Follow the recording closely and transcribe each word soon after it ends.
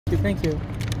Thank you.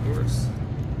 Of course.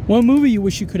 What movie you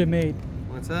wish you could have made?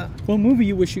 What's that? What movie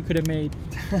you wish you could have made?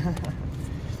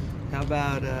 How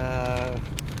about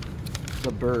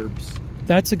The Burbs?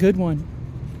 That's a good one.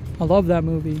 I love that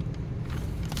movie.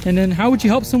 And then how would you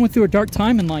help someone through a dark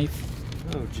time in life?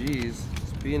 Oh, geez.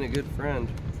 Just being a good friend.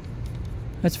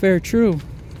 That's very true.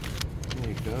 There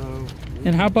you go.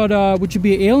 And how about, would you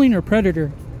be an alien or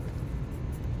predator?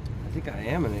 I think I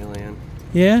am an alien.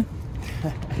 Yeah?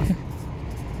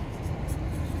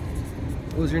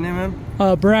 What was your name,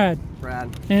 man? Brad. Brad.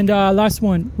 And last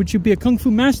one. Would you be a Kung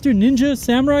Fu Master, Ninja,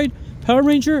 Samurai, Power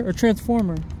Ranger, or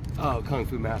Transformer? Oh, Kung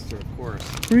Fu Master, of course.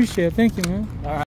 Appreciate it. Thank you, man. All right.